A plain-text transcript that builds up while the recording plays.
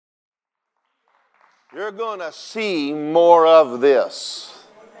You're going to see more of this.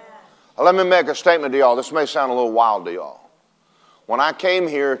 Let me make a statement to y'all. This may sound a little wild to y'all. When I came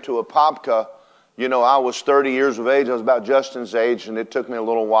here to Apopka, I was 30 years of age. I was about Justin's age, and it took me a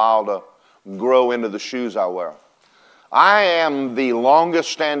little while to grow into the shoes I wear. I am the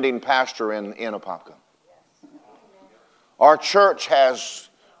longest standing pastor in Apopka. Our church has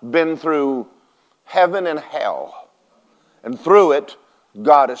been through heaven and hell, and through it,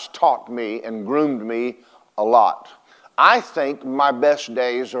 God has taught me and groomed me a lot. I think my best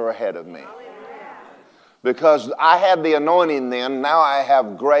days are ahead of me. Because I had the anointing then, now I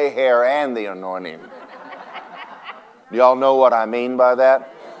have gray hair and the anointing. Y'all know what I mean by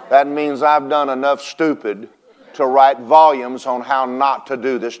that? That means I've done enough stupid to write volumes on how not to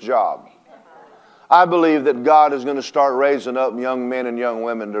do this job. I believe that God is going to start raising up young men and young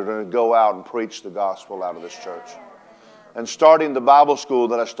women that are going to go out and preach the gospel out of this church. And starting the Bible school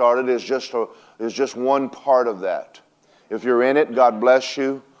that I started is just one part of that. If you're in it, God bless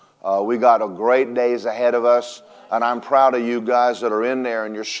you. We got a great days ahead of us, and I'm proud of you guys that are in there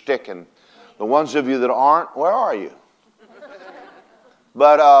and you're sticking. The ones of you that aren't, where are you?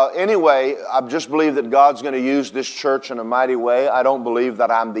 But anyway, I just believe that God's going to use this church in a mighty way. I don't believe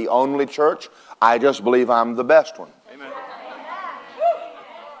that I'm the only church. I just believe I'm the best one. Amen.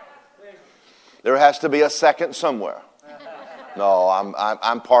 There has to be a second somewhere. No,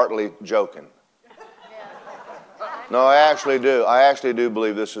 I'm partly joking. No, I actually do. I actually do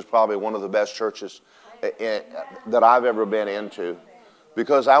believe this is probably one of the best churches that I've ever been into.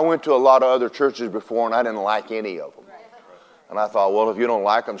 Because I went to a lot of other churches before and I didn't like any of them. And I thought, well, if you don't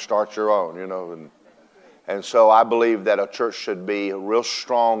like them, start your own, And so I believe that a church should be real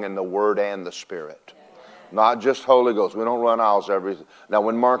strong in the Word and the Spirit. Not just Holy Ghost. We don't run aisles every... Now,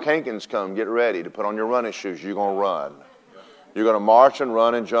 when Mark Hankins comes, get ready to put on your running shoes. You're going to run. You're going to march and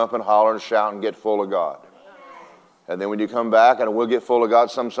run and jump and holler and shout and get full of God. And then when you come back, and we'll get full of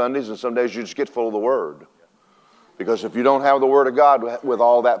God some Sundays, and some days you just get full of the Word. Because if you don't have the Word of God with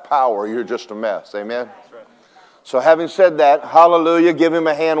all that power, you're just a mess. Amen? So having said that, hallelujah, give him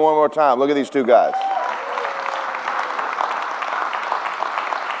a hand one more time. Look at these two guys.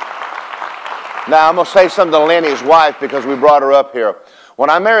 Now, I'm going to say something to Lenny's wife because we brought her up here. When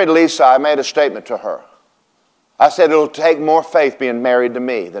I married Lisa, I made a statement to her. I said, it'll take more faith being married to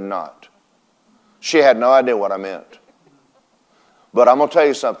me than not. She had no idea what I meant. But I'm going to tell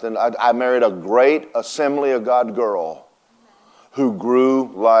you something. I married a great Assembly of God girl who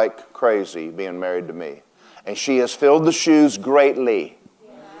grew like crazy being married to me. And she has filled the shoes greatly.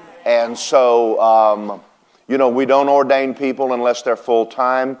 And so, we don't ordain people unless they're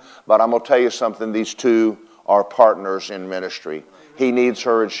full-time. But I'm going to tell you something. These two are partners in ministry. He needs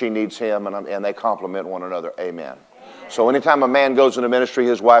her and she needs him, and they complement one another. Amen. So anytime a man goes into ministry,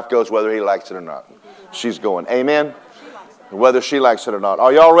 his wife goes whether he likes it or not. She's going. Amen? Whether she likes it or not.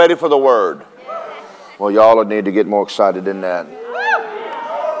 Are y'all ready for the Word? Well, y'all need to get more excited than that.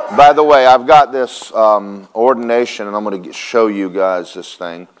 By the way, I've got this ordination, and I'm going to show you guys this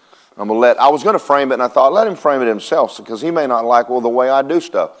thing. I was going to frame it, and I thought, let him frame it himself, because he may not like, the way I do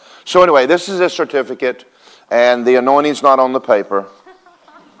stuff. So anyway, this is his certificate, and the anointing's not on the paper.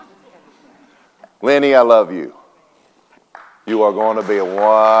 Lenny, I love you. You are going to be one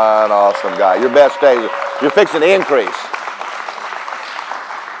awesome guy. Your best days, you're fixing to increase.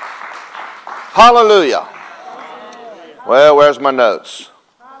 Hallelujah. Well, where's my notes?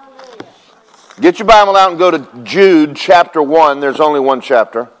 Get your Bible out and go to Jude chapter 1. There's only one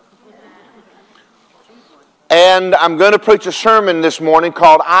chapter. And I'm going to preach a sermon this morning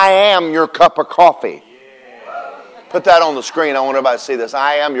called I Am Your Cup of Coffee. Put that on the screen. I want everybody to see this.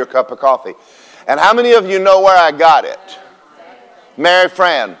 I am your cup of coffee. And how many of you know where I got it? Mary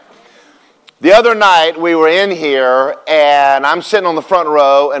Fran. The other night we were in here and I'm sitting on the front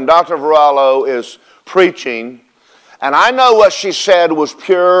row and Dr. Varallo is preaching. And I know what she said was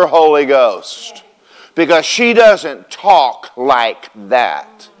pure Holy Ghost. Because she doesn't talk like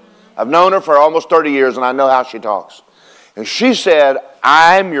that. I've known her for almost 30 years and I know how she talks. And she said,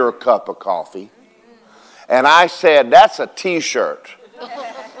 I'm your cup of coffee. And I said, that's a t-shirt.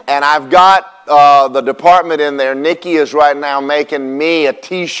 And I've got the department in there. Nikki is right now making me a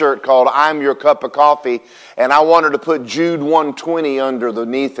t-shirt called I'm Your Cup of Coffee. And I want her to put Jude 120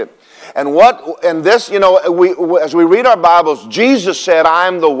 underneath it. And this, as we read our Bibles, Jesus said, I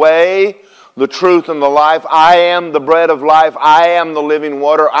am the way, the truth, and the life. I am the bread of life. I am the living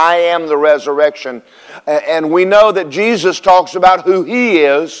water. I am the resurrection. And we know that Jesus talks about who He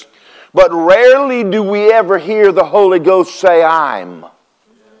is, but rarely do we ever hear the Holy Ghost say, I'm.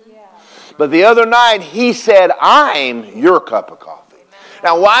 But the other night, He said, I'm your cup of coffee.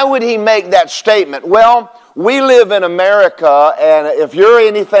 Now, why would he make that statement? Well, we live in America, and if you're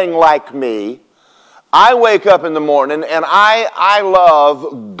anything like me, I wake up in the morning and I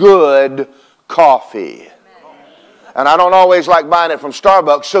love good coffee. And I don't always like buying it from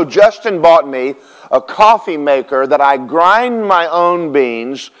Starbucks. So Justin bought me a coffee maker that I grind my own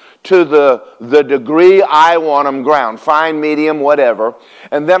beans to the degree I want them ground. Fine, medium, whatever.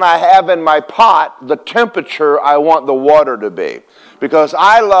 And then I have in my pot the temperature I want the water to be. Because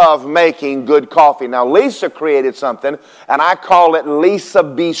I love making good coffee. Now Lisa created something and I call it Lisa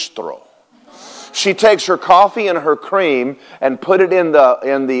Bistro. She takes her coffee and her cream and put it in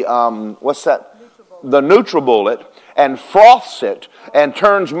the what's that? The NutriBullet, and froths it and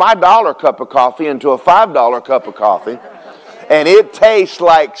turns my $1 cup of coffee into a $5 cup of coffee. And it tastes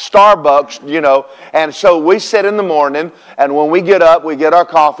like Starbucks, you know. And so we sit in the morning, and when we get up, we get our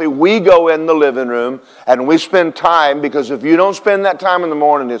coffee, we go in the living room, and we spend time, because if you don't spend that time in the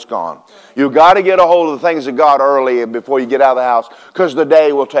morning, it's gone. You've got to get a hold of the things of God early before you get out of the house, because the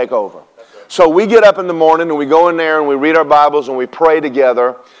day will take over. So we get up in the morning, and we go in there, and we read our Bibles, and we pray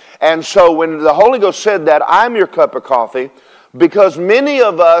together. And so when the Holy Ghost said that, I'm your cup of coffee, because many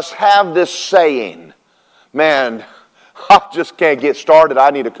of us have this saying, man, I just can't get started,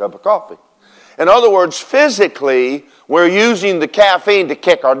 I need a cup of coffee. In other words, physically, we're using the caffeine to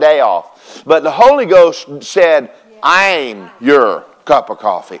kick our day off. But the Holy Ghost said, I'm your cup of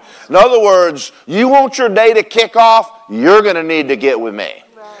coffee. In other words, you want your day to kick off, you're going to need to get with me.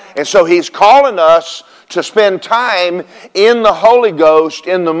 And so He's calling us to spend time in the Holy Ghost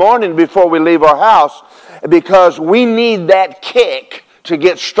in the morning before we leave our house, because we need that kick to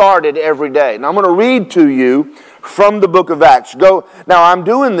get started every day. Now I'm going to read to you from the book of Acts. Now I'm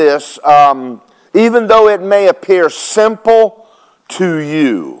doing this even though it may appear simple to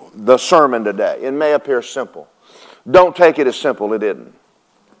you, the sermon today. It may appear simple. Don't take it as simple. It isn't.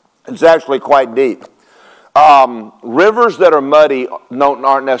 It's actually quite deep. Rivers that are muddy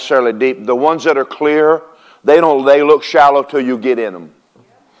aren't necessarily deep. The ones that are clear, they look shallow till you get in them.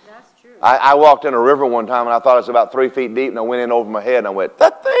 That's true. I walked in a river one time and I thought it was about 3 feet deep, and I went in over my head and I went,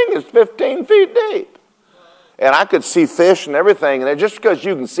 that thing is 15 feet deep. And I could see fish and everything, and just because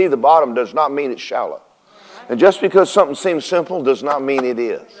you can see the bottom does not mean it's shallow. And just because something seems simple does not mean it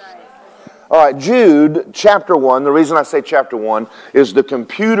is. All right, Jude chapter 1, the reason I say chapter 1 is the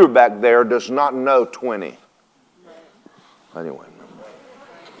computer back there does not know 20. Anyway,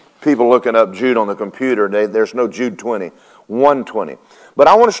 people looking up Jude on the computer, there's no Jude 20, 120. But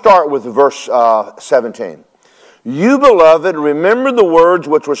I want to start with verse 17. You, beloved, remember the words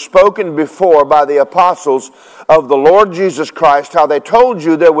which were spoken before by the apostles of the Lord Jesus Christ, how they told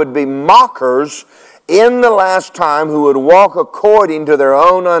you there would be mockers in the last time who would walk according to their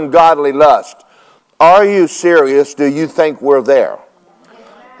own ungodly lust. Are you serious? Do you think we're there?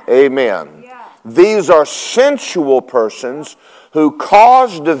 Amen. These are sensual persons who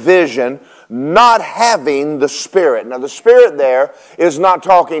cause division, not having the Spirit. Now the Spirit there is not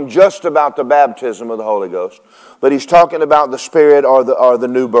talking just about the baptism of the Holy Ghost, but he's talking about the Spirit or the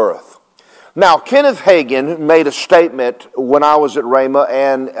new birth. Now Kenneth Hagin made a statement when I was at Rhema,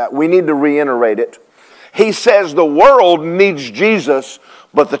 and we need to reiterate it. He says the world needs Jesus,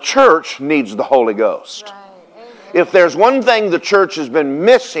 but the church needs the Holy Ghost. Right. If there's one thing the church has been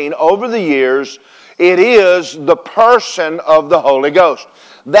missing over the years, it is the person of the Holy Ghost.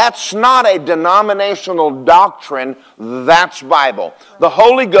 That's not a denominational doctrine, that's Bible. The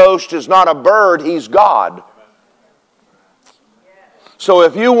Holy Ghost is not a bird, He's God. So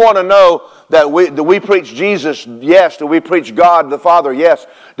if you want to know that do we preach Jesus? Yes. Do we preach God the Father? Yes.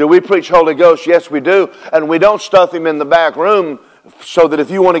 Do we preach Holy Ghost? Yes, we do. And we don't stuff Him in the back room so that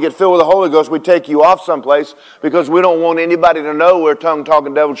if you want to get filled with the Holy Ghost, we take you off someplace, because we don't want anybody to know we're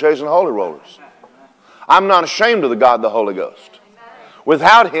tongue-talking, devil-chasing holy rollers. I'm not ashamed of the God, the Holy Ghost.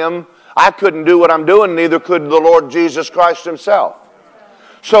 Without Him, I couldn't do what I'm doing, neither could the Lord Jesus Christ Himself.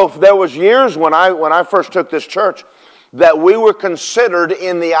 So there was years when I first took this church that we were considered,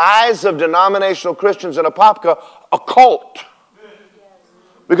 in the eyes of denominational Christians in Apopka, a cult,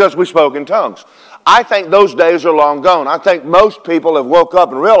 because we spoke in tongues. I think those days are long gone. I think most people have woke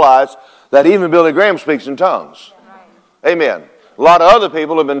up and realized that even Billy Graham speaks in tongues. Amen. A lot of other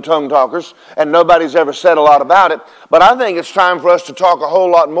people have been tongue talkers, and nobody's ever said a lot about it. But I think it's time for us to talk a whole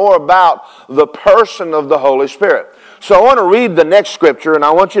lot more about the person of the Holy Spirit. So I want to read the next scripture, and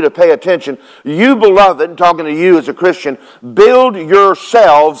I want you to pay attention. You, beloved, talking to you as a Christian, build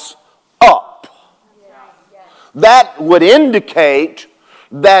yourselves up. That would indicate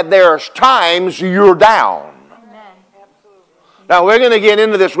that there's times you're down. Now we're going to get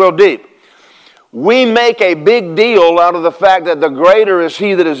into this real deep. we make a big deal out of the fact that the greater is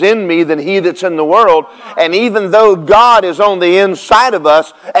He that is in me than he that's in the world. And even though God is on the inside of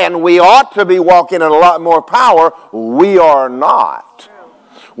us and we ought to be walking in a lot more power, we are not.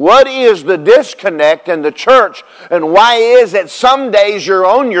 What is the disconnect in the church, and why is it some days you're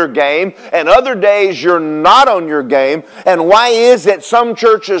on your game and other days you're not on your game? And why is it some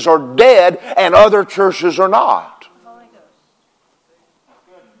churches are dead and other churches are not?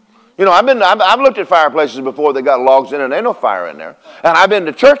 You know, I've looked at fireplaces before that got logs in and there ain't no fire in there. And I've been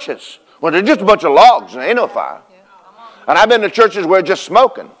to churches where there's just a bunch of logs and there ain't no fire. And I've been to churches where it's just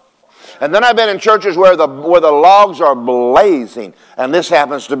smoking. And then I've been in churches where the logs are blazing. And this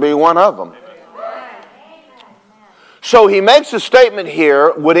happens to be one of them. So he makes a statement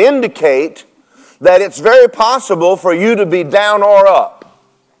here would indicate that it's very possible for you to be down or up.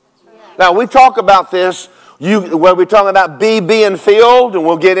 Now we talk about this. When we're talking about being filled, and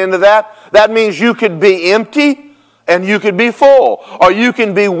we'll get into that, that means you could be empty and you could be full. Or you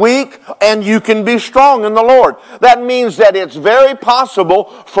can be weak and you can be strong in the Lord. That means that it's very possible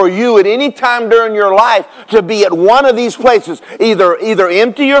for you at any time during your life to be at one of these places, either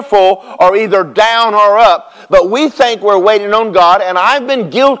empty or full, or either down or up. But we think we're waiting on God, and I've been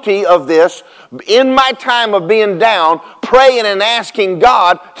guilty of this in my time of being down, praying and asking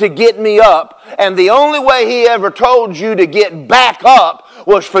God to get me up. And the only way He ever told you to get back up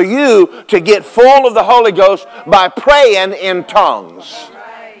was for you to get full of the Holy Ghost by praying in tongues.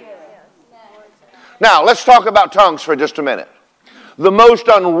 Now, let's talk about tongues for just a minute. The most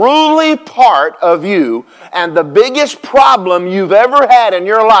unruly part of you and the biggest problem you've ever had in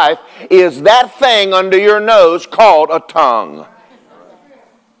your life is that thing under your nose called a tongue.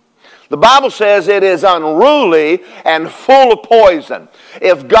 The Bible says it is unruly and full of poison.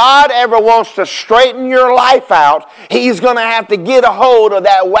 If God ever wants to straighten your life out, He's going to have to get a hold of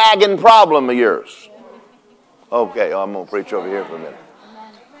that wagon problem of yours. Okay, I'm going to preach over here for a minute.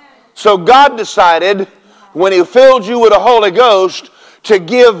 So God decided, when He filled you with the Holy Ghost, to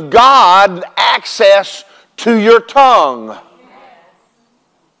give God access to your tongue.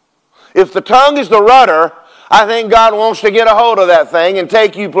 If the tongue is the rudder, I think God wants to get a hold of that thing and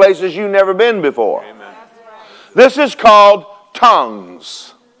take you places you've never been before. Amen. This is called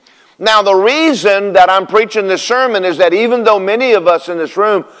tongues. Now, the reason that I'm preaching this sermon is that even though many of us in this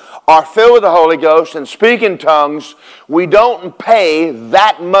room are filled with the Holy Ghost and speak in tongues, we don't pay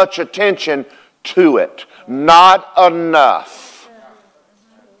that much attention to it. Not enough.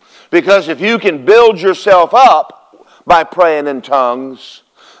 Because if you can build yourself up by praying in tongues,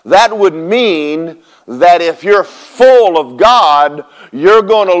 that would mean that if you're full of God, you're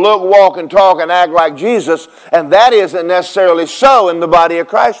going to look, walk, and talk and act like Jesus, and that isn't necessarily so in the body of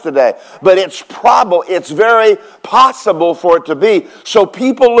Christ today. But it's very possible for it to be. So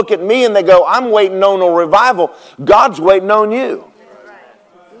people look at me and they go, I'm waiting on a revival. God's waiting on you.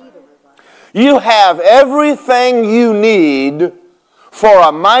 You have everything you need for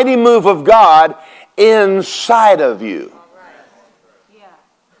a mighty move of God inside of you.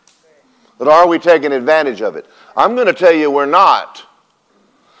 But are we taking advantage of it? I'm going to tell you we're not.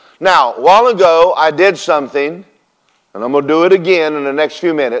 Now, a while ago, I did something, and I'm going to do it again in the next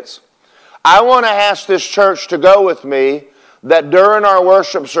few minutes. I want to ask this church to go with me that during our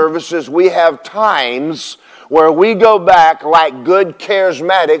worship services, we have times where we go back like good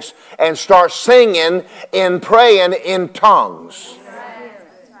charismatics and start singing and praying in tongues.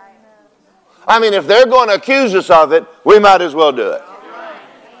 I mean, if they're going to accuse us of it, we might as well do it.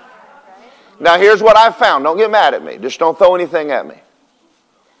 Now, here's what I found. Don't get mad at me. Just don't throw anything at me.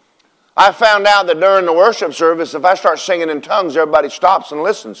 I found out that during the worship service, if I start singing in tongues, everybody stops and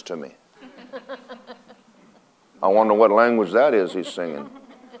listens to me. I wonder what language that is he's singing.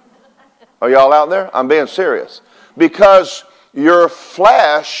 Are y'all out there? I'm being serious. Because your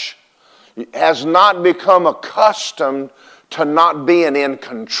flesh has not become accustomed to not being in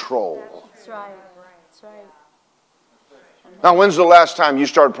control. That's right. That's right. Now, when's the last time you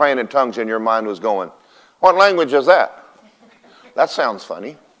started praying in tongues and your mind was going, what language is that? That sounds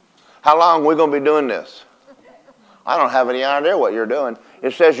funny. How long are we going to be doing this? I don't have any idea what you're doing.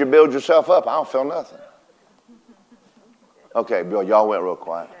 It says you build yourself up. I don't feel nothing. Okay, Bill, y'all went real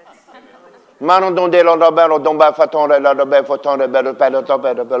quiet. Why are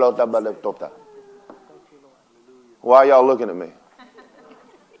y'all looking at me?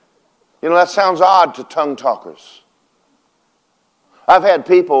 You know, that sounds odd to tongue talkers. I've had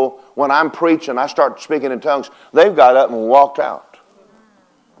people, when I'm preaching, I start speaking in tongues, they've got up and walked out.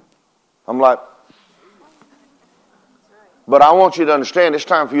 I'm like, but I want you to understand, it's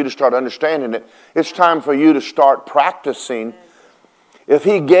time for you to start understanding it. It's time for you to start practicing. If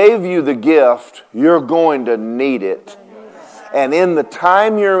He gave you the gift, you're going to need it. And in the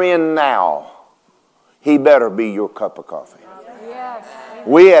time you're in now, He better be your cup of coffee. Yes.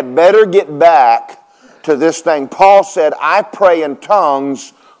 We had better get back to this thing. Paul said, I pray in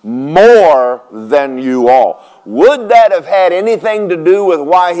tongues more than you all. Would that have had anything to do with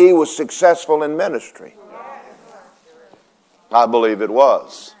why he was successful in ministry? I believe it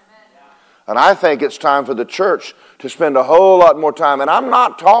was. And I think it's time for the church to spend a whole lot more time. And I'm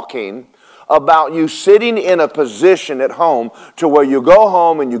not talking about you sitting in a position at home to where you go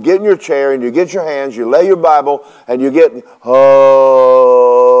home and you get in your chair and you get your hands, you lay your Bible, and you get, and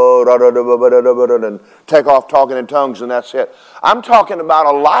take off talking in tongues, and that's it. I'm talking about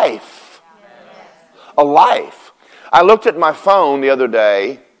a life. A life. I looked at my phone the other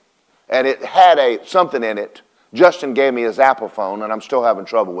day, and it had something in it. Justin gave me his Apple phone, and I'm still having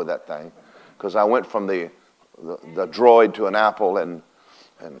trouble with that thing because I went from the Droid to an Apple, and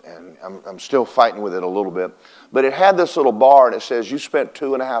I'm still fighting with it a little bit. But it had this little bar, and it says, you spent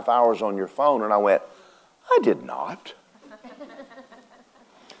 2.5 hours on your phone. And I went, I did not.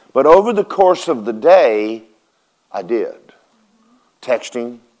 But over the course of the day, I did.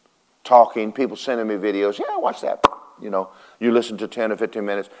 Texting, talking, people sending me videos. Yeah, watch that. You know, you listen to 10 or 15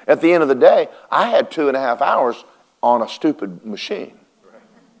 minutes. At the end of the day, I had 2.5 hours on a stupid machine.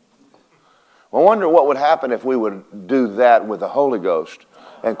 I wonder what would happen if we would do that with the Holy Ghost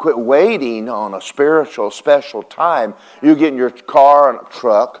and quit waiting on a spiritual special time. You get in your car and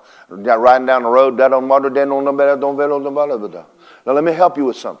truck, riding down the road. Now let me help you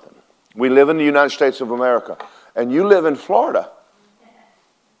with something. We live in the United States of America, and you live in Florida.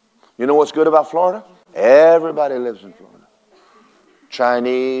 You know what's good about Florida? Everybody lives in Florida.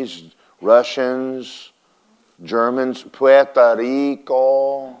 Chinese, Russians, Germans, Puerto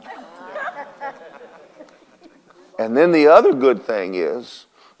Rico. And then the other good thing is,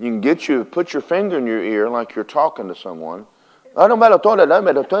 you can put your finger in your ear like you're talking to someone. Who are you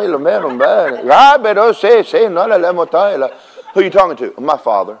talking to? My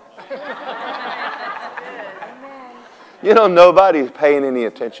father. You know, nobody's paying any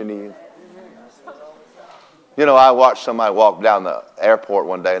attention to you. You know, I watched somebody walk down the airport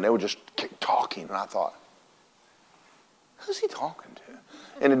one day, and they were just talking, and I thought, who's he talking to?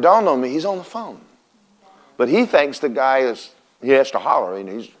 And it dawned on me, he's on the phone. But he thinks the guy he has to holler, and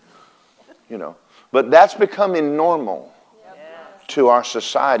he's, you know. But that's becoming normal to our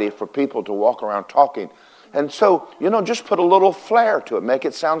society for people to walk around talking. And so, you know, just put a little flair to it. Make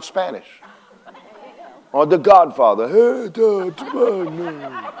it sound Spanish. Or The Godfather.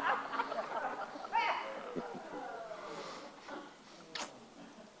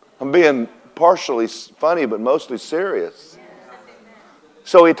 I'm being partially funny, but mostly serious.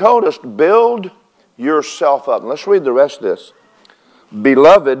 So he told us, build yourself up. And let's read the rest of this.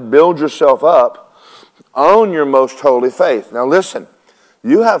 Beloved, build yourself up on your most holy faith. Now listen,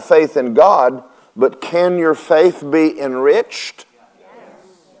 you have faith in God, but can your faith be enriched?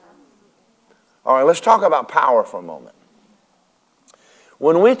 All right, let's talk about power for a moment.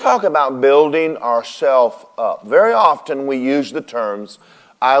 When we talk about building ourselves up, very often we use the terms,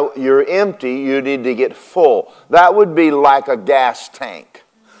 you're empty, you need to get full. That would be like a gas tank.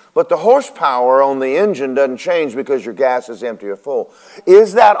 But the horsepower on the engine doesn't change because your gas is empty or full.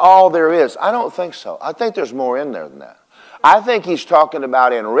 Is that all there is? I don't think so. I think there's more in there than that. I think he's talking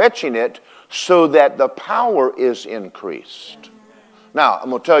about enriching it so that the power is increased. Now, I'm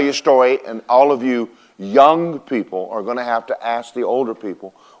going to tell you a story, and all of you young people are going to have to ask the older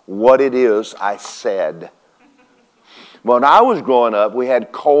people what it is I said. When I was growing up, we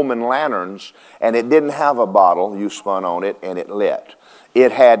had Coleman lanterns, and it didn't have a bottle. You spun on it, and it lit.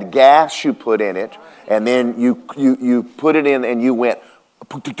 It had gas you put in it, and then you put it in, and you went,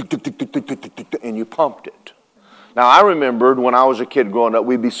 and you pumped it. Now, I remembered when I was a kid growing up,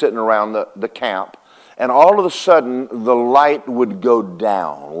 we'd be sitting around the camp, and all of a sudden, the light would go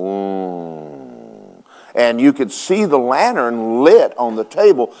down. And you could see the lantern lit on the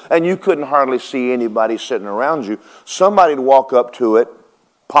table, and you couldn't hardly see anybody sitting around you. Somebody'd walk up to it,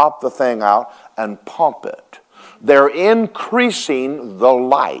 pop the thing out, and pump it. They're increasing the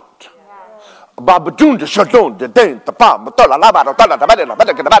light.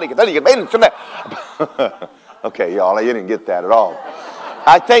 Okay, y'all, you didn't get that at all.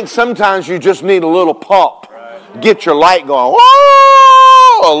 I think sometimes you just need a little pump. Get your light going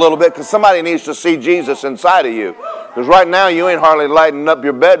a little bit, because somebody needs to see Jesus inside of you. Because right now you ain't hardly lighting up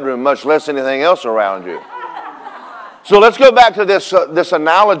your bedroom, much less anything else around you. So let's go back to this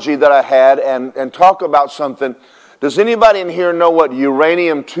analogy that I had and talk about something. Does anybody in here know what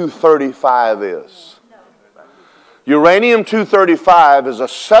uranium-235 is? Uranium-235 is a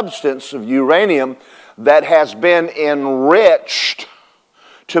substance of uranium that has been enriched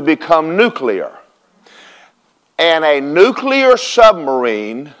to become nuclear. And a nuclear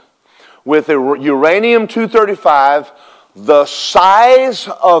submarine with a uranium-235 the size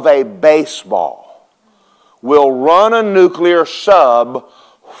of a baseball will run a nuclear sub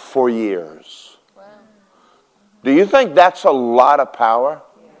for years. Wow. Do you think that's a lot of power?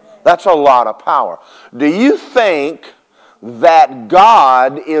 That's a lot of power. Do you think that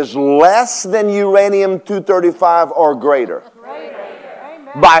God is less than uranium-235 or greater? Greater.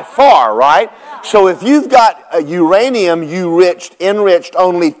 By far, right? So if you've got a uranium enriched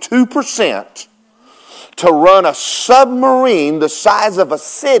only 2% to run a submarine the size of a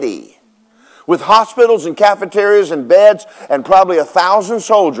city with hospitals and cafeterias and beds and probably 1,000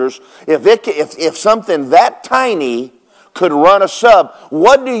 soldiers, if something that tiny could run a sub,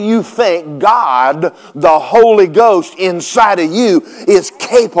 what do you think God, the Holy Ghost inside of you, is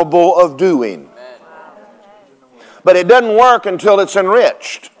capable of doing? But it doesn't work until it's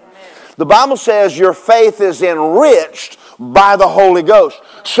enriched. The Bible says your faith is enriched by the Holy Ghost.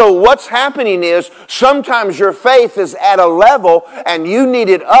 So what's happening is sometimes your faith is at a level and you need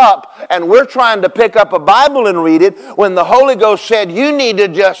it up, and we're trying to pick up a Bible and read it when the Holy Ghost said you need to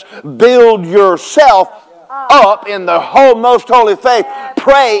just build yourself up in the most holy faith.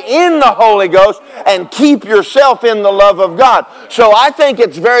 Pray in the Holy Ghost and keep yourself in the love of God. So I think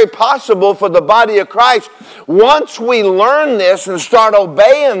it's very possible for the body of Christ, once we learn this and start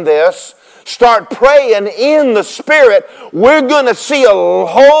obeying this, start praying in the Spirit, we're going to see a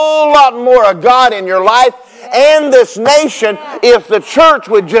whole lot more of God in your life and this nation if the church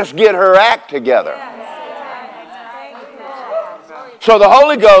would just get her act together. So the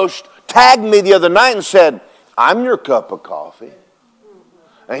Holy Ghost tagged me the other night and said, I'm your cup of coffee.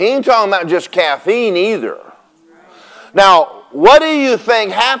 And he ain't talking about just caffeine either. Now, what do you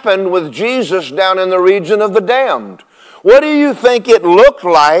think happened with Jesus down in the region of the damned? What do you think it looked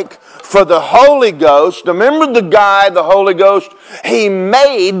like for the Holy Ghost? Remember the guy, the Holy Ghost? He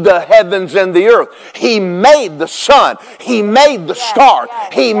made the heavens and the earth. He made the sun. He made the stars.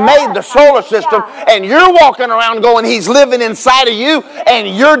 He made the solar system. And you're walking around going, He's living inside of you and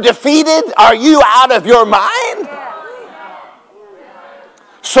you're defeated? Are you out of your mind?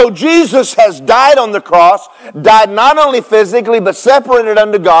 So Jesus has died on the cross, died not only physically, but separated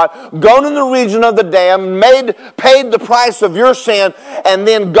unto God, gone in the region of the damned, paid the price of your sin, and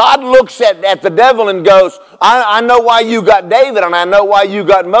then God looks at the devil and goes, I know why you got David, and I know why you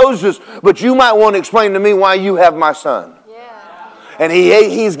got Moses, but you might want to explain to me why you have my son. And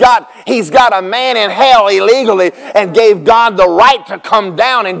he's got a man in hell illegally and gave God the right to come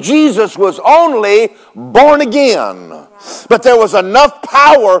down. And Jesus was only born again. But there was enough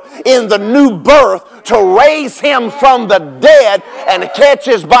power in the new birth to raise him from the dead and to catch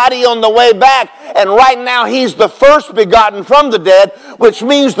his body on the way back. And right now he's the first begotten from the dead, which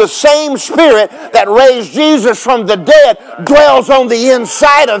means the same Spirit that raised Jesus from the dead dwells on the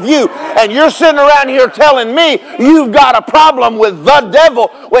inside of you. And you're sitting around here telling me you've got a problem with the devil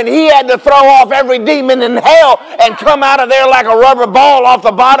when he had to throw off every demon in hell and come out of there like a rubber ball off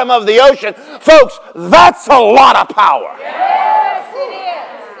the bottom of the ocean. Folks, that's a lot of power. Yes, it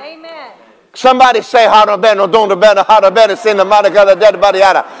is. Amen. Somebody say,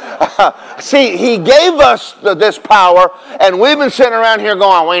 see, he gave us this power, and we've been sitting around here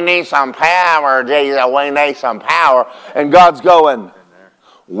going, we need some power, Jesus, we need some power. And God's going,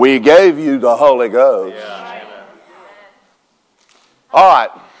 we gave you the Holy Ghost. All right.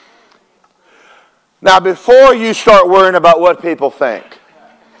 Now, before you start worrying about what people think,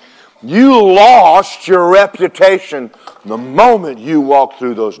 you lost your reputation the moment you walked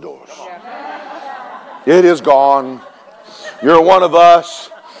through those doors. It is gone. You're one of us.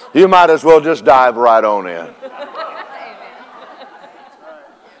 You might as well just dive right on in.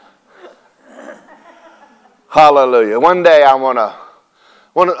 Hallelujah. One day I want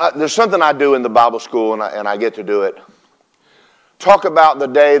to, there's something I do in the Bible school, and I get to do it. Talk about the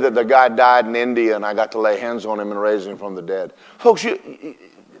day that the guy died in India and I got to lay hands on him and raise him from the dead. Folks,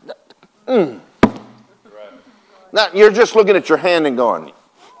 now, you're just looking at your hand and going,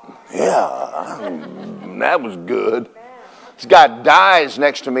 yeah, that was good. This guy dies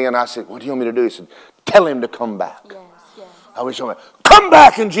next to me, and I said, what do you want me to do? He said, tell him to come back. Yes. I was telling him, come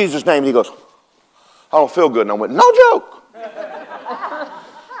back in Jesus' name. He goes, I don't feel good. And I went, no joke.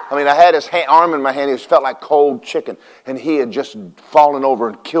 I mean, I had his arm in my hand. He felt like cold chicken, and he had just fallen over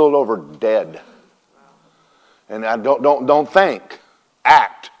and killed over dead. And I don't think,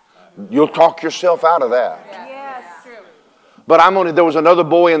 act. You'll talk yourself out of that. Yes, true. But there was another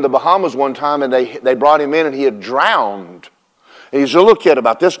boy in the Bahamas one time, and they brought him in, and he had drowned. And he's a little kid,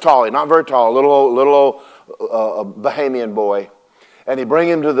 about this tall, not very tall, little old Bahamian boy. And he bring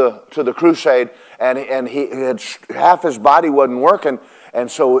him to the crusade, and he had half his body wasn't working, and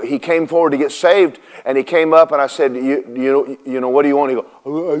so he came forward to get saved. And he came up, and I said, "You know, what do you want?" He goes,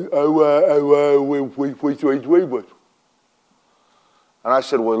 and I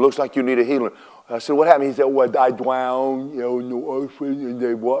said, "Well, it looks like you need a healing." I said, "What happened?" He said, "Well, I drowned, in the ocean, and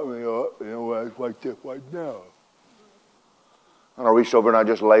they brought me up, it's like this right now." And I reached over and I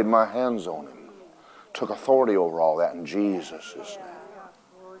just laid my hands on him. Took authority over all that in Jesus' name.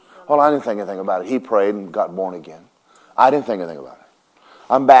 Well, I didn't think anything about it. He prayed and got born again. I didn't think anything about it.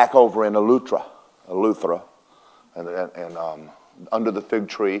 I'm back over in Eleuthera, and under the fig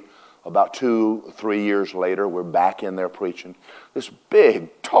tree. About 2-3 years later, we're back in there preaching. This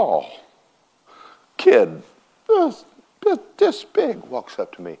big, tall kid, this big, walks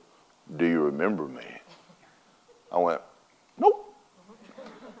up to me. "Do you remember me?" I went, "Nope."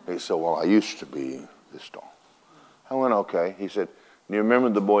 He said, "Well, I used to be this tall." I went, "Okay." He said, "Do you remember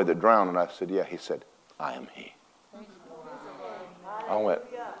the boy that drowned?" And I said, "Yeah." He said, "I am he." I went,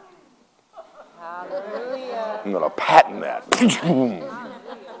 Hallelujah. I'm going to patent that.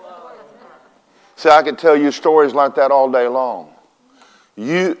 See, I could tell you stories like that all day long.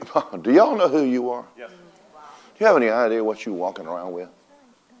 Do y'all know who you are? Yes. Do you have any idea what you're walking around with?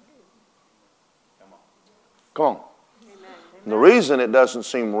 Come on. And the reason it doesn't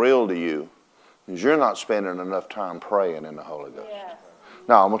seem real to you is you're not spending enough time praying in the Holy Ghost. Yes.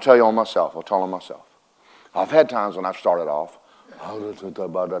 Now, I'm going to tell you on myself. I'll tell on myself. I've had times when I've started off. Okay,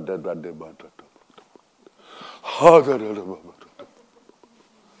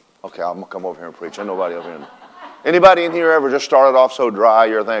 I'm going to come over here and preach. Ain't nobody over here. Anybody in here ever just started off so dry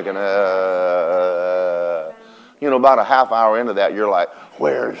you're thinking, about a half hour into that, you're like,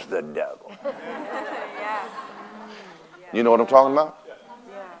 where's the devil? You know what I'm talking about?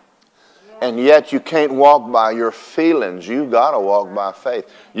 And yet you can't walk by your feelings. You've got to walk by faith.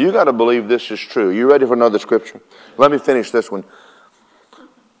 You've got to believe this is true. You ready for another scripture? Let me finish this one.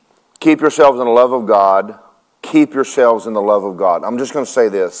 Keep yourselves in the love of God. Keep yourselves in the love of God. I'm just going to say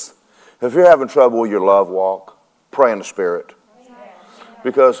this. If you're having trouble with your love walk, pray in the Spirit.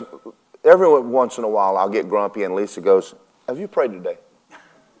 Because every once in a while I'll get grumpy and Lisa goes, "Have you prayed today?"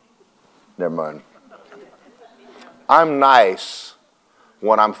 Never mind. I'm nice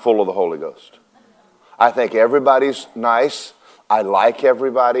when I'm full of the Holy Ghost. I think everybody's nice. I like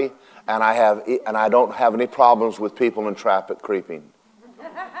everybody. And I don't have any problems with people in traffic creeping.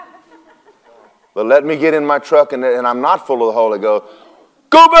 But let me get in my truck and I'm not full of the Holy Ghost.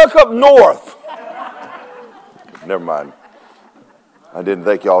 Go back up north. Never mind. I didn't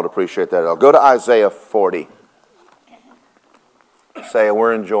think y'all would appreciate that at all. Go to Isaiah 40. Say,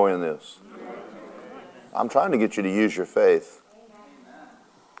 we're enjoying this. I'm trying to get you to use your faith.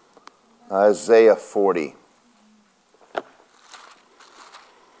 Isaiah 40.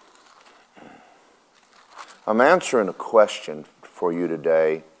 I'm answering a question for you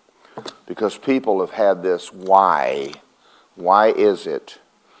today because people have had this why. Why is it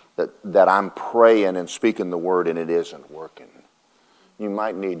that I'm praying and speaking the word and it isn't working? You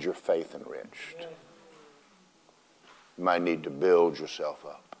might need your faith enriched. You might need to build yourself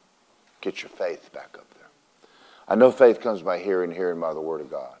up. Get your faith back up there. I know faith comes by hearing, hearing by the word of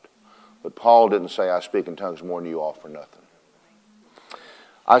God. But Paul didn't say, I speak in tongues more than you all for nothing.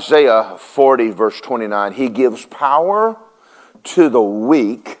 Isaiah 40 verse 29, he gives power to the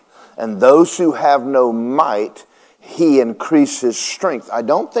weak, and those who have no might, he increases strength. I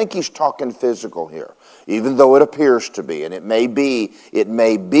don't think he's talking physical here, even though it appears to be. And it may be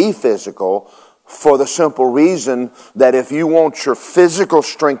physical for the simple reason that if you want your physical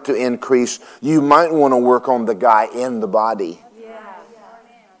strength to increase, you might want to work on the guy in the body.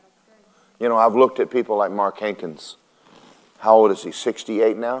 You know, I've looked at people like Mark Hankins. How old is he?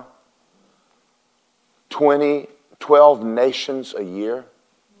 68 now? 12 nations a year.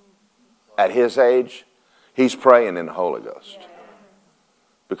 At his age, he's praying in the Holy Ghost.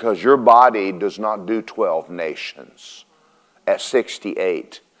 Because your body does not do 12 nations at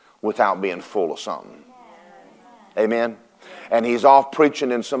 68 without being full of something. Amen? And he's off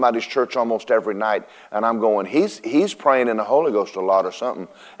preaching in somebody's church almost every night. And I'm going, he's praying in the Holy Ghost a lot or something.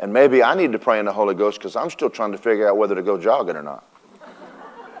 And maybe I need to pray in the Holy Ghost because I'm still trying to figure out whether to go jogging or not.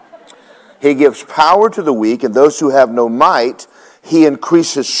 He gives power to the weak, and those who have no might, he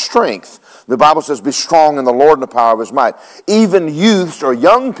increases strength. The Bible says, be strong in the Lord and the power of his might. Even youths or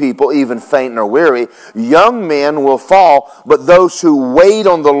young people even faint and are weary. Young men will fall, but those who wait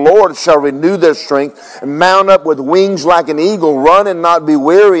on the Lord shall renew their strength and mount up with wings like an eagle, run and not be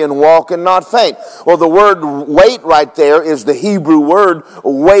weary, and walk and not faint. Well, the word wait right there is the Hebrew word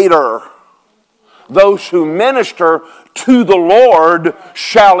waiter. Those who minister to the Lord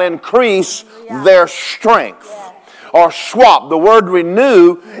shall increase their strength. Or swap. The word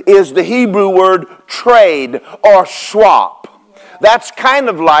renew is the Hebrew word trade or swap. That's kind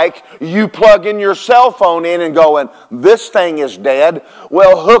of like you plugging your cell phone in and going, this thing is dead.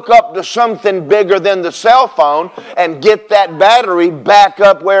 Well, hook up to something bigger than the cell phone and get that battery back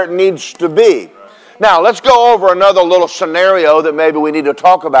up where it needs to be. Now, let's go over another little scenario that maybe we need to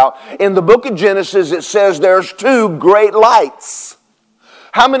talk about. In the book of Genesis, it says there's two great lights.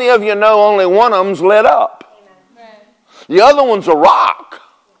 How many of you know only one of them's lit up? The other one's a rock.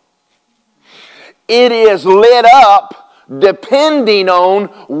 It is lit up depending on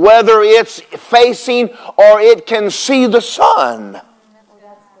whether it's facing or it can see the sun.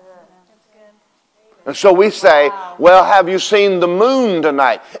 And so we say, well, have you seen the moon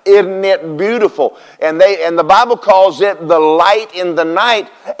tonight? Isn't it beautiful? And the Bible calls it the light in the night,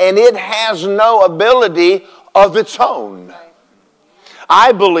 and it has no ability of its own.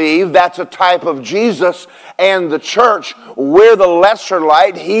 I believe that's a type of Jesus and the church. We're the lesser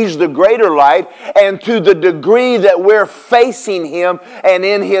light. He's the greater light. And to the degree that we're facing him and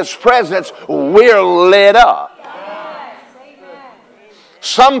in his presence, we're lit up.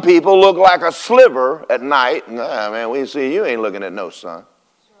 Some people look like a sliver at night. Man, we see you ain't looking at no sun.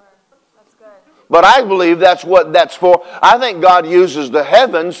 But I believe that's what that's for. I think God uses the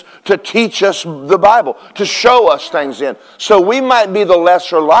heavens to teach us the Bible, to show us things in. So we might be the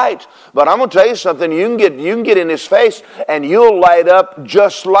lesser light, but I'm going to tell you something. You can get in his face and you'll light up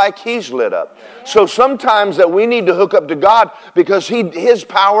just like he's lit up. So sometimes that we need to hook up to God because his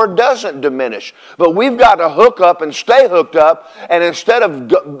power doesn't diminish. But we've got to hook up and stay hooked up. And instead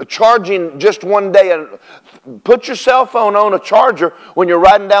of charging just one day, put your cell phone on a charger when you're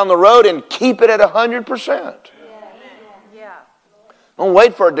riding down the road and keep it at 100%. Yeah. Don't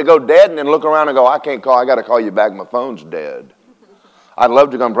wait for it to go dead and then look around and go, I can't call, I got to call you back, my phone's dead. I'd love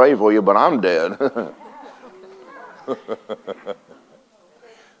to come pray for you, but I'm dead.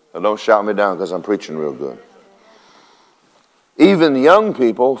 Don't shout me down because I'm preaching real good. Even young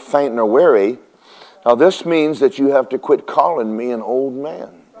people faint and are weary. Now this means that you have to quit calling me an old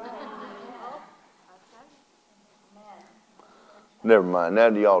man. Never mind. Now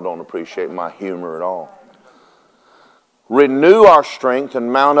y'all don't appreciate my humor at all. Renew our strength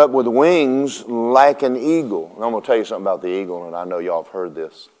and mount up with wings like an eagle. And I'm going to tell you something about the eagle, and I know y'all have heard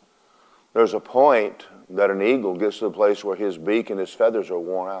this. There's a point that an eagle gets to the place where his beak and his feathers are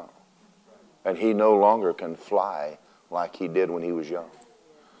worn out. And he no longer can fly like he did when he was young.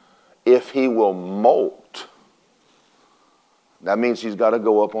 If he will molt, that means he's got to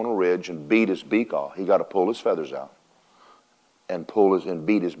go up on a ridge and beat his beak off. He's got to pull his feathers out and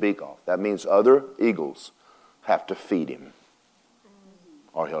beat his beak off. That means other eagles have to feed him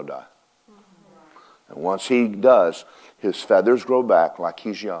or he'll die. And once he does, his feathers grow back like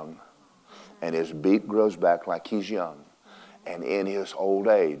he's young and his beak grows back like he's young. And in his old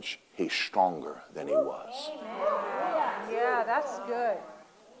age, he's stronger than he was. Yeah, that's good.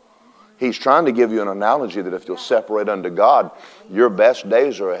 He's trying to give you an analogy that if you'll separate unto God, your best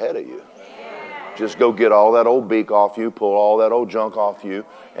days are ahead of you. Just go get all that old beak off you, pull all that old junk off you,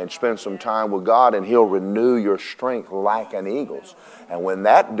 and spend some time with God, and he'll renew your strength like an eagle's. And when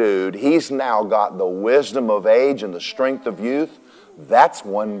that dude, he's now got the wisdom of age and the strength of youth, that's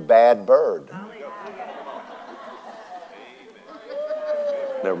one bad bird.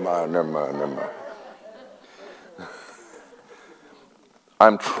 Never mind.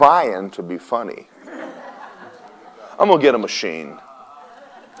 I'm trying to be funny. I'm going to get a machine.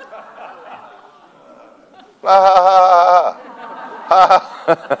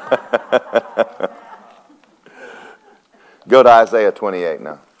 Go to Isaiah 28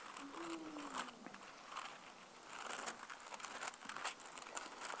 now.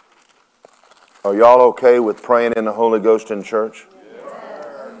 Are y'all okay with praying in the Holy Ghost in church?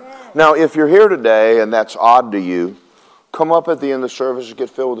 Yes. Now, if you're here today and that's odd to you, come up at the end of the service and get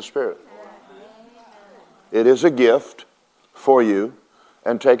filled with the Spirit. It is a gift for you,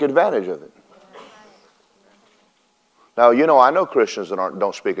 and take advantage of it. Now, you know, I know Christians that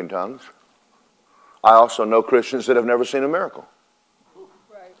don't speak in tongues. I also know Christians that have never seen a miracle.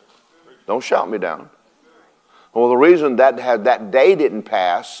 Don't shout me down. Well, the reason that day didn't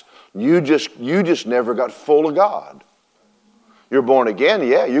pass, you just never got full of God. You're born again,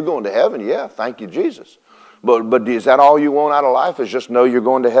 yeah. You're going to heaven, yeah. Thank you, Jesus. But is that all you want out of life, is just know you're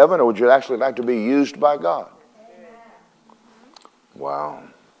going to heaven, or would you actually like to be used by God? Wow.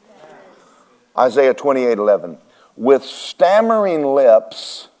 Isaiah 28:11. With stammering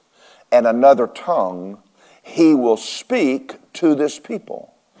lips and another tongue, he will speak to this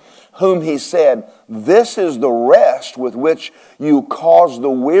people, whom he said, this is the rest with which you cause the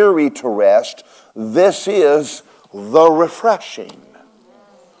weary to rest. This is the refreshing.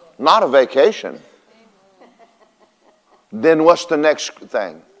 Not a vacation. Then what's the next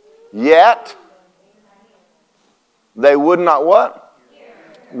thing? Yet they would not what?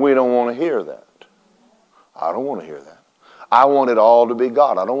 We don't want to hear that. I don't want to hear that. I want it all to be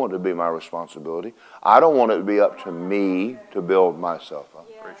God. I don't want it to be my responsibility. I don't want it to be up to me to build myself up.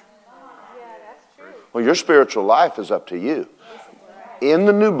 Yeah, that's true. Well, your spiritual life is up to you. In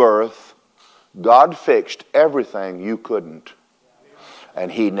the new birth, God fixed everything you couldn't.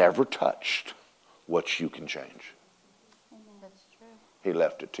 And he never touched what you can change. That's true. He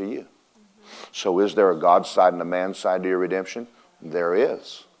left it to you. So is there a God side and a man side to your redemption? There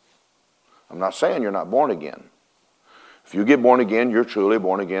is. I'm not saying you're not born again. If you get born again, you're truly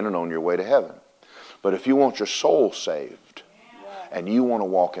born again and on your way to heaven. But if you want your soul saved, and you want to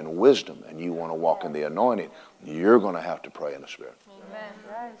walk in wisdom, and you want to walk in the anointing, you're going to have to pray in the Spirit. Amen.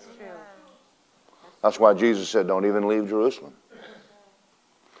 That is true. That's why Jesus said, don't even leave Jerusalem.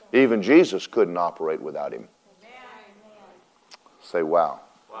 Even Jesus couldn't operate without him. Say, wow.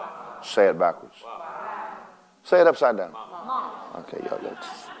 Say it backwards. Say it upside down. Okay, y'all.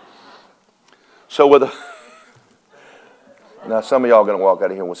 So with a... Now, some of y'all are going to walk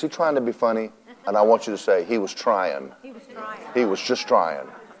out of here. Was he trying to be funny? And I want you to say, he was trying. He was trying. He was just trying.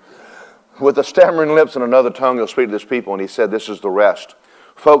 With the stammering lips and another tongue, he'll speak to this people. And he said, this is the rest.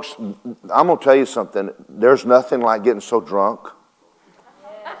 Folks, I'm going to tell you something. There's nothing like getting so drunk.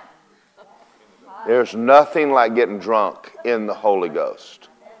 There's nothing like getting drunk in the Holy Ghost.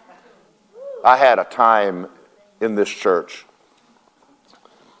 I had a time in this church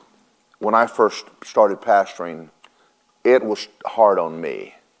when I first started pastoring. It was hard on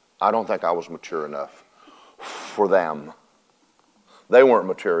me. I don't think I was mature enough for them. They weren't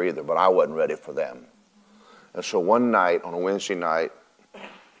mature either, but I wasn't ready for them. And so one night, on a Wednesday night,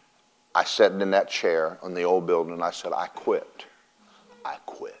 I sat in that chair in the old building and I said, I quit. I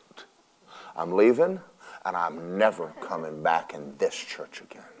quit. I'm leaving and I'm never coming back in this church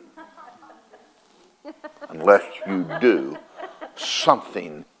again. Unless you do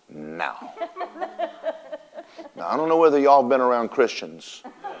something now. Now, I don't know whether y'all been around Christians,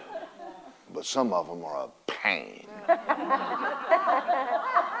 but some of them are a pain. Well,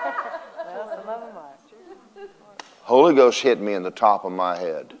 some of them are. Holy Ghost hit me in the top of my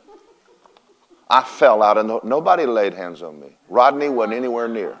head. I fell out, and nobody laid hands on me. Rodney wasn't anywhere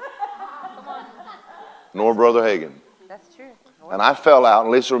near. Nor Brother Hagin. That's true. And I fell out,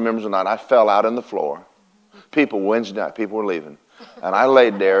 and Lisa remembers the night, I fell out on the floor. Wednesday night, people were leaving. And I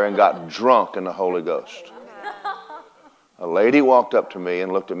laid there and got drunk in the Holy Ghost. A lady walked up to me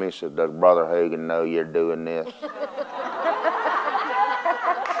and looked at me and said, does Brother Hagin know you're doing this?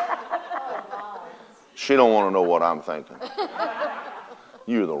 She don't want to know what I'm thinking.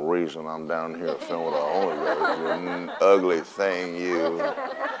 You're the reason I'm down here filled with the Holy Ghost. You ugly thing, you.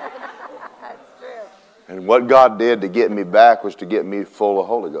 That's true. And what God did to get me back was to get me full of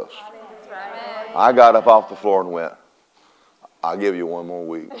Holy Ghost. That's right. I got up off the floor and went, I'll give you one more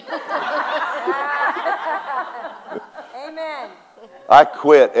week. Amen. I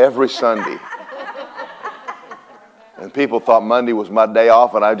quit every Sunday. And people thought Monday was my day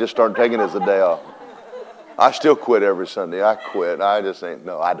off, and I just started taking it as a day off. I still quit every Sunday. I quit. I just ain't,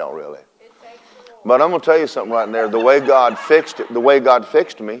 no, I don't really. But I'm going to tell you something right there. The way God fixed it, the way God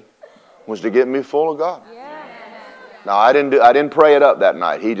fixed me was to get me full of God. Yeah. Now, I didn't pray it up that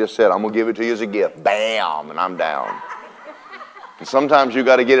night. He just said, I'm going to give it to you as a gift. Bam, and I'm down. And sometimes you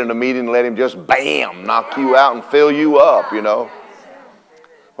got to get in a meeting and let him just bam, knock you out and fill you up, you know.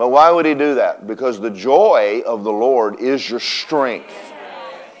 But why would he do that? Because the joy of the Lord is your strength.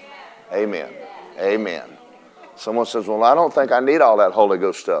 Amen. Amen. Someone says, well, I don't think I need all that Holy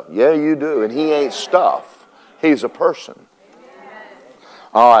Ghost stuff. Yeah, you do. And he ain't stuff. He's a person.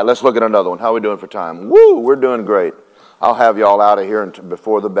 All right, let's look at another one. How are we doing for time? Woo, we're doing great. I'll have y'all out of here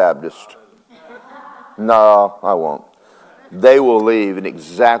before the Baptist. No, I won't. They will leave in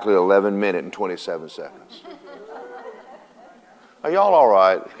exactly 11 minutes and 27 seconds. Are y'all all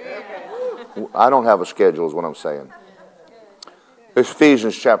right? I don't have a schedule is what I'm saying.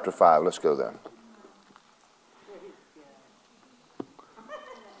 Ephesians chapter 5. Let's go there.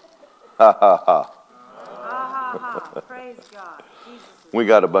 Ha, ha, ha. Praise God. Jesus is We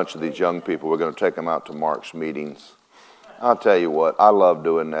got a bunch of these young people. We're going to take them out to Mark's meetings. I'll tell you what, I love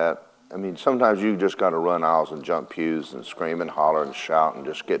doing that. I mean, sometimes you just got to run aisles and jump pews and scream and holler and shout and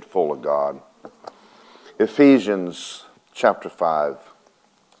just get full of God. Ephesians chapter 5.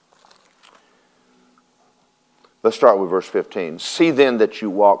 Let's start with verse 15. See then that you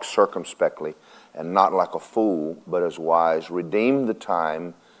walk circumspectly and not like a fool, but as wise. Redeem the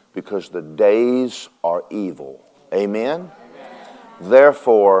time because the days are evil. Amen?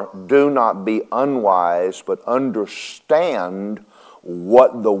 Therefore, do not be unwise, but understand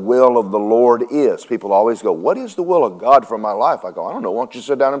what the will of the Lord is. People always go, what is the will of God for my life? I go, I don't know. Why don't you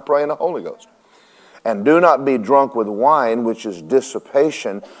sit down and pray in the Holy Ghost? And do not be drunk with wine, which is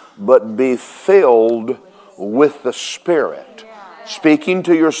dissipation, but be filled with the Spirit. Speaking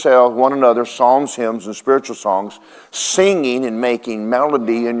to yourself, one another, psalms, hymns, and spiritual songs, singing and making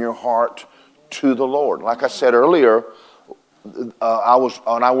melody in your heart to the Lord. Like I said earlier, I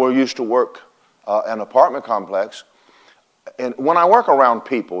used to work in an apartment complex. And when I work around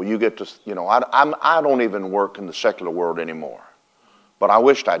people, you get to, I don't even work in the secular world anymore. But I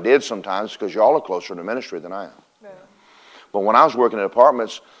wished I did sometimes because y'all are closer to ministry than I am. Right. But when I was working in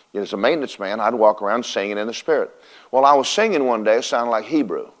apartments, as a maintenance man, I'd walk around singing in the Spirit. Well, I was singing one day, it sounded like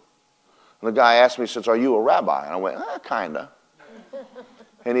Hebrew. And the guy asked me, he says, are you a rabbi? And I went, kinda.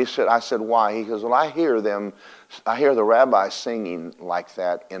 And I said, why? He goes, well, I hear the rabbis singing like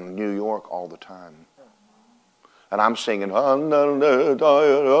that in New York all the time. And I'm singing, amen?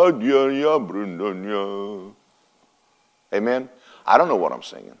 I don't know what I'm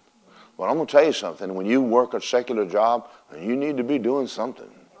singing. But I'm going to tell you something. When you work a secular job, you need to be doing something.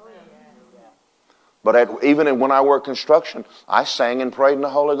 But even when I work construction, I sang and prayed in the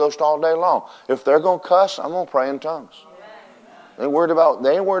Holy Ghost all day long. If they're going to cuss, I'm going to pray in tongues. They ain't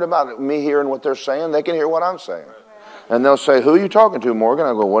worried about me hearing what they're saying. They can hear what I'm saying. And they'll say, who are you talking to, Morgan?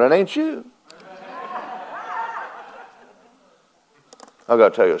 I go, well, it ain't you. I got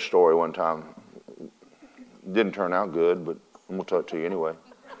to tell you a story one time. It didn't turn out good, but I'm going to tell it to you anyway.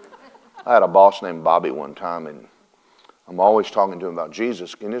 I had a boss named Bobby one time, and I'm always talking to him about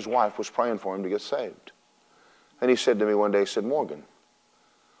Jesus, and his wife was praying for him to get saved. And he said to me one day, he said, Morgan,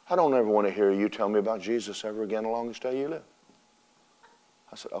 I don't ever want to hear you tell me about Jesus ever again the longest day you live.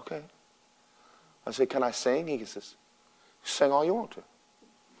 I said, okay. I said, can I sing? He says, sing all you want to.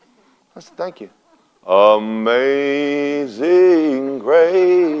 I said, thank you. Amazing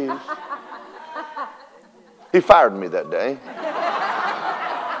grace. He fired me that day.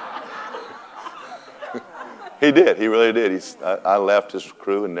 He did. He really did. I left his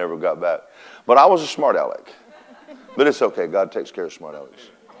crew and never got back. But I was a smart aleck. But it's okay. God takes care of smart alecks.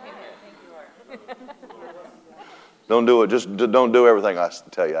 Don't do it. Just don't do everything I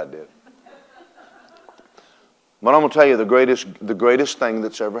tell you I did. But I'm going to tell you the greatest thing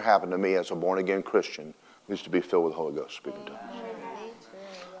that's ever happened to me as a born-again Christian is to be filled with the Holy Ghost, speaking tongues.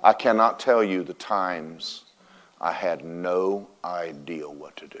 I cannot tell you the times I had no idea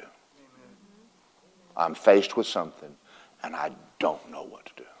what to do. I'm faced with something, and I don't know what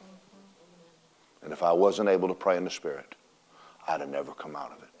to do. And if I wasn't able to pray in the Spirit, I'd have never come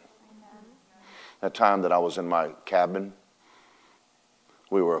out of it. That time that I was in my cabin,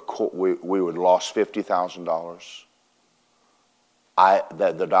 we would lost $50,000.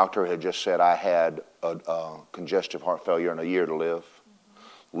 The doctor had just said I had a congestive heart failure and a year to live.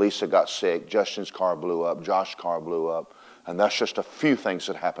 Lisa got sick. Justin's car blew up. Josh's car blew up. And that's just a few things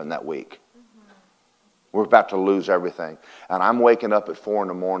that happened that week. We're about to lose everything. And I'm waking up at 4 in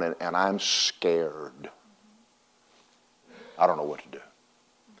the morning and I'm scared. I don't know what to do.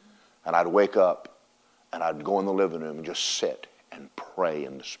 And I'd wake up and I'd go in the living room and just sit and pray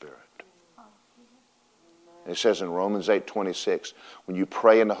in the Spirit. It says in Romans 8:26, when you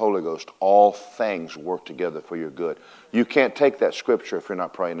pray in the Holy Ghost, all things work together for your good. You can't take that scripture if you're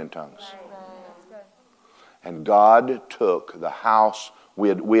not praying in tongues. And God took the house. We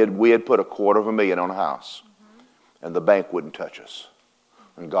had put $250,000 on a house, and the bank wouldn't touch us.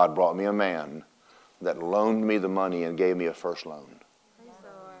 And God brought me a man that loaned me the money and gave me a first loan.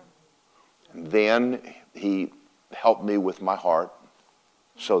 And then he helped me with my heart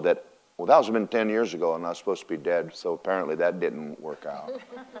so that, well, that was been 10 years ago, and I was supposed to be dead, so apparently that didn't work out.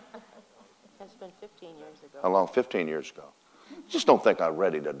 It's been 15 years ago. How long? 15 years ago. Just don't think I'm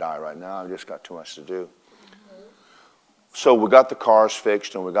ready to die right now. I've just got too much to do. So we got the cars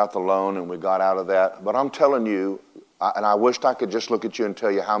fixed, and we got the loan, and we got out of that. But I'm telling you, and I wished I could just look at you and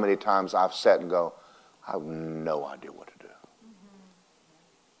tell you how many times I've sat and go, I have no idea what to do.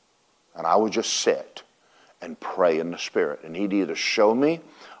 And I would just sit and pray in the Spirit. And he'd either show me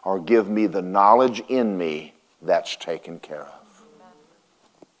or give me the knowledge in me that's taken care of.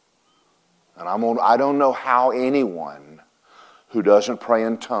 And I don't know how anyone who doesn't pray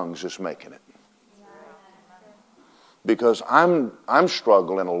in tongues is making it. Because I'm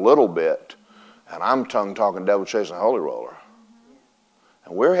struggling a little bit, and I'm tongue-talking, devil-chasing, holy roller.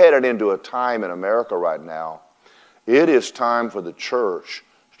 And we're headed into a time in America right now. It is time for the church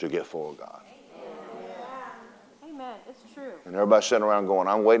to get full of God. Amen. It's true. And everybody's sitting around going,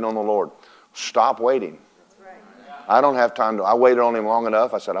 I'm waiting on the Lord. Stop waiting. I don't have time to. I waited on him long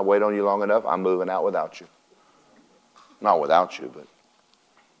enough. I said, I waited on you long enough. I'm moving out without you. Not without you, but.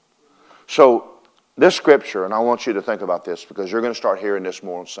 So this scripture, and I want you to think about this because you're going to start hearing this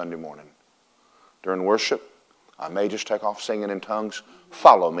more on Sunday morning. During worship, I may just take off singing in tongues.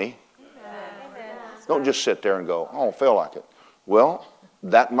 Follow me. Amen. Don't just sit there and go, I don't feel like it. Well,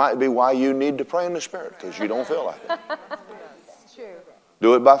 that might be why you need to pray in the Spirit, because you don't feel like it. It's true.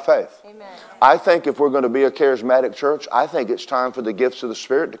 Do it by faith. Amen. I think if we're going to be a charismatic church, I think it's time for the gifts of the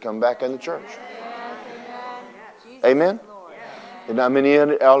Spirit to come back in the church. Amen? And how many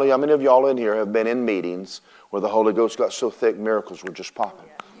of y'all in here have been in meetings where the Holy Ghost got so thick miracles were just popping?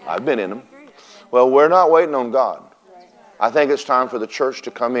 I've been in them. Well, we're not waiting on God. I think it's time for the church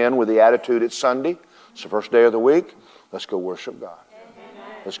to come in with the attitude it's Sunday. It's the first day of the week. Let's go worship God.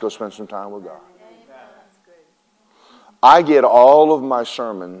 Let's go spend some time with God. I get all of my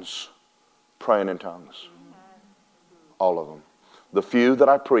sermons praying in tongues. All of them. The few that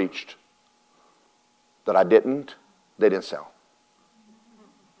I preached that I didn't, they didn't sell.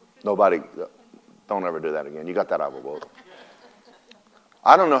 Nobody, don't ever do that again. You got that out of a book.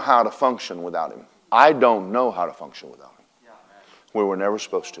 I don't know how to function without him. I don't know how to function without him. We were never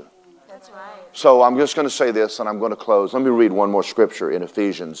supposed to. That's right. So I'm just going to say this and I'm going to close. Let me read one more scripture in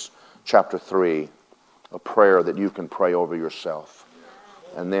Ephesians chapter 3, a prayer that you can pray over yourself.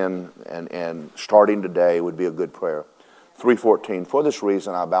 And then, and starting today would be a good prayer. 3:14, for this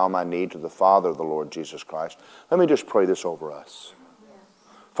reason I bow my knee to the Father of the Lord Jesus Christ. Let me just pray this over us.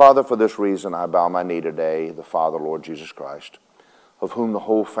 Father, for this reason I bow my knee today, the Father, Lord Jesus Christ, of whom the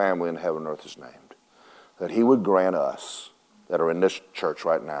whole family in heaven and earth is named, that he would grant us that are in this church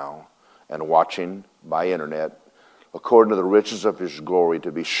right now and watching by internet, according to the riches of his glory,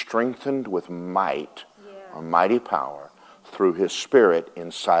 to be strengthened with might, or mighty power, through his Spirit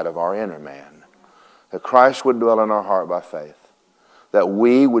inside of our inner man. That Christ would dwell in our heart by faith. That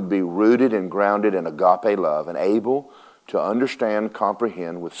we would be rooted and grounded in agape love and able to understand,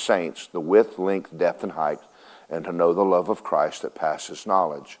 comprehend with saints the width, length, depth, and height, and to know the love of Christ that passes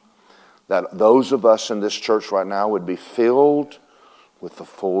knowledge. That those of us in this church right now would be filled with the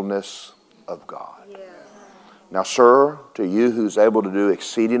fullness of God. Yes. Now, sir, to you who's able to do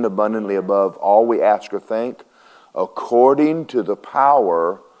exceeding abundantly above all we ask or think, according to the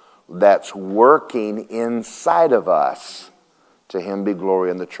power that's working inside of us, to him be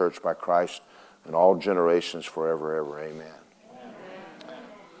glory in the church by Christ in all generations forever, ever. Amen.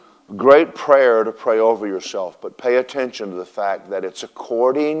 Great prayer to pray over yourself, but pay attention to the fact that it's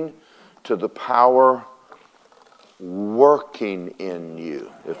according to the power working in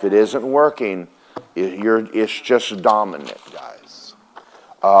you. If it isn't working, it's just dominant, guys.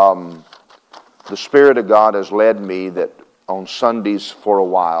 The Spirit of God has led me that on Sundays for a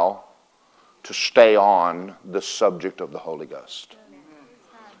while to stay on the subject of the Holy Ghost.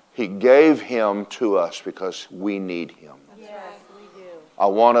 He gave him to us because we need him. Yes, we do.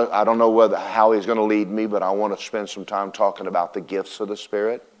 I don't know how he's going to lead me, but I want to spend some time talking about the gifts of the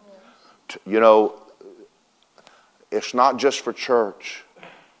Spirit. You know, it's not just for church.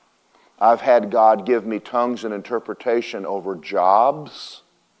 I've had God give me tongues and interpretation over jobs,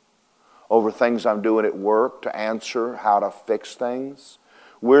 over things I'm doing at work to answer how to fix things.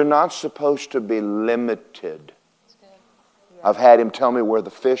 We're not supposed to be limited. I've had him tell me where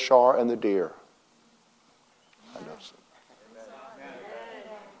the fish are and the deer.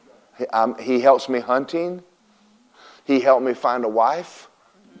 He helps me hunting. He helped me find a wife.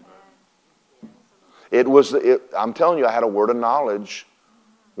 I'm telling you, I had a word of knowledge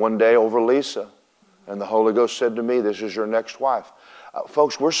one day over Lisa. And the Holy Ghost said to me, this is your next wife.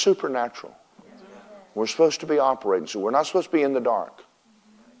 Folks, we're supernatural. We're supposed to be operating. So we're not supposed to be in the dark.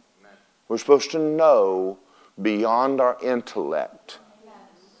 We're supposed to know beyond our intellect.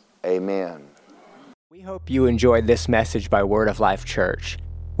 Amen. We hope you enjoyed this message by Word of Life Church.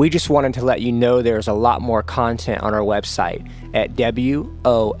 We just wanted to let you know there's a lot more content on our website at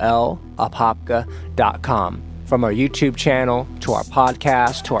wolapopka.com. From our YouTube channel, to our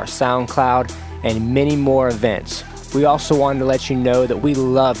podcast, to our SoundCloud, and many more events. We also wanted to let you know that we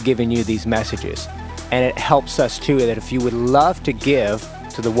love giving you these messages. And it helps us too that if you would love to give,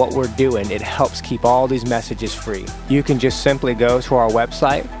 to what we're doing, it helps keep all these messages free. You can just simply go to our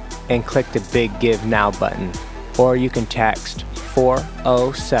website and click the big Give Now button, or you can text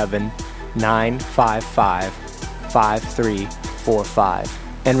 407-955-5345.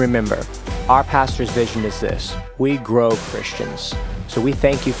 And remember, our pastor's vision is this: we grow Christians. So we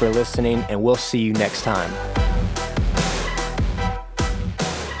thank you for listening, and we'll see you next time.